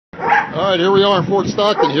Alright, here we are in Fort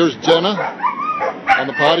Stockton. Here's Jenna on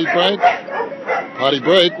the Potty Break. Potty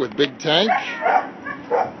Break with Big Tank.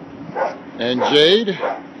 And Jade,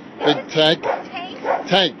 Big Tank.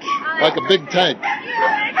 Tank. Like a big tank.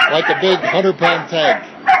 Like a big 100-pound tank.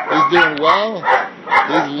 He's doing well.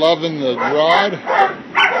 He's loving the ride.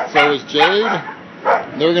 So is Jade.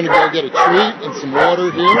 They're going to go get a treat and some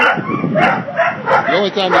water here. The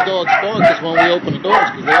only time the dogs bark is when we open the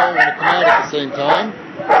doors because they all want to come out at the same time.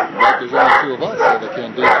 But there's only two of us, so they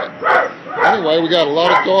can't do that. Anyway, we got a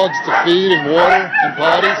lot of dogs to feed and water and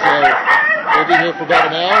potty, so we'll be here for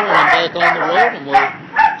about an hour and then back on the road, and we're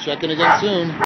checking again soon.